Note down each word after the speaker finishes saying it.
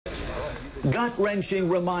Gut-wrenching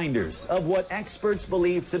reminders of what experts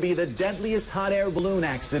believe to be the deadliest hot air balloon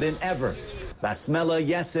accident ever. Basmela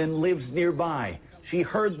Yesin lives nearby. She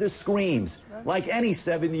heard the screams. Like any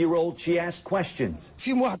 7-year-old, she asked questions.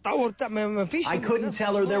 I couldn't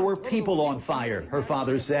tell her there were people on fire, her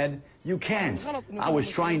father said. You can't. I was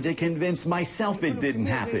trying to convince myself it didn't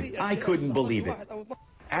happen. I couldn't believe it.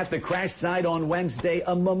 At the crash site on Wednesday,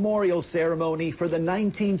 a memorial ceremony for the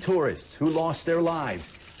 19 tourists who lost their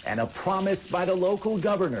lives, and a promise by the local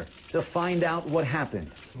governor to find out what happened.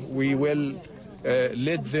 We will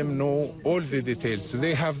let them know all the details.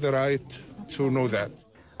 They have the right to know that.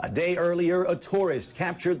 A day earlier, a tourist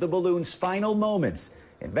captured the balloon's final moments.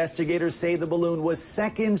 Investigators say the balloon was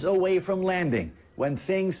seconds away from landing when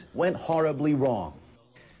things went horribly wrong.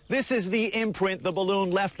 This is the imprint the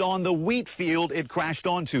balloon left on the wheat field it crashed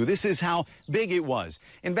onto. This is how big it was.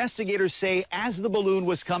 Investigators say as the balloon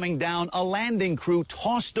was coming down, a landing crew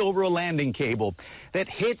tossed over a landing cable that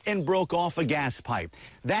hit and broke off a gas pipe.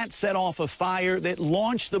 That set off a fire that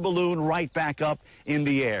launched the balloon right back up in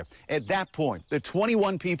the air. At that point, the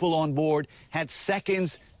 21 people on board had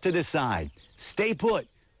seconds to decide, stay put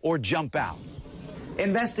or jump out.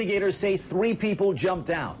 Investigators say 3 people jumped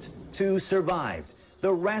out, 2 survived.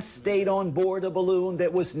 The rest stayed on board a balloon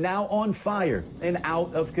that was now on fire and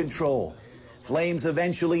out of control. Flames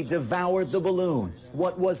eventually devoured the balloon.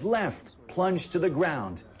 What was left plunged to the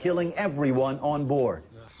ground, killing everyone on board.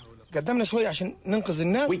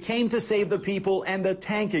 We came to save the people and the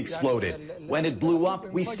tank exploded. When it blew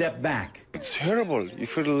up, we stepped back. It's terrible. You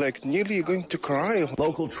feel like nearly going to cry.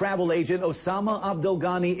 Local travel agent Osama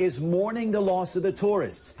Abdelghani is mourning the loss of the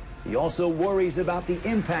tourists. He also worries about the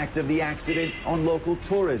impact of the accident on local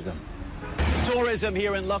tourism. Tourism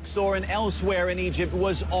here in Luxor and elsewhere in Egypt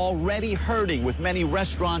was already hurting, with many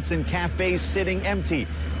restaurants and cafes sitting empty.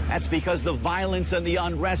 That's because the violence and the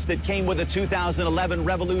unrest that came with the 2011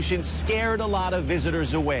 revolution scared a lot of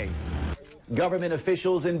visitors away. Government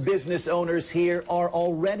officials and business owners here are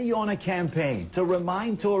already on a campaign to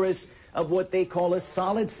remind tourists of what they call a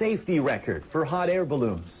solid safety record for hot air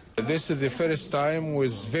balloons. This is the first time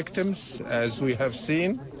with victims, as we have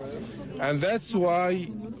seen, and that's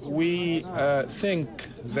why we think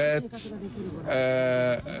that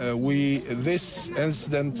this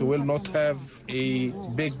incident will not have a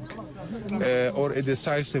big or a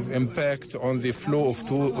decisive impact on the flow of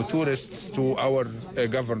tourists to our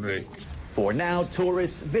governorate. For now,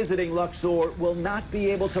 tourists visiting Luxor will not be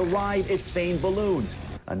able to ride its famed balloons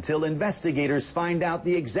until investigators find out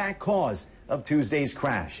the exact cause of Tuesday's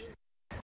crash.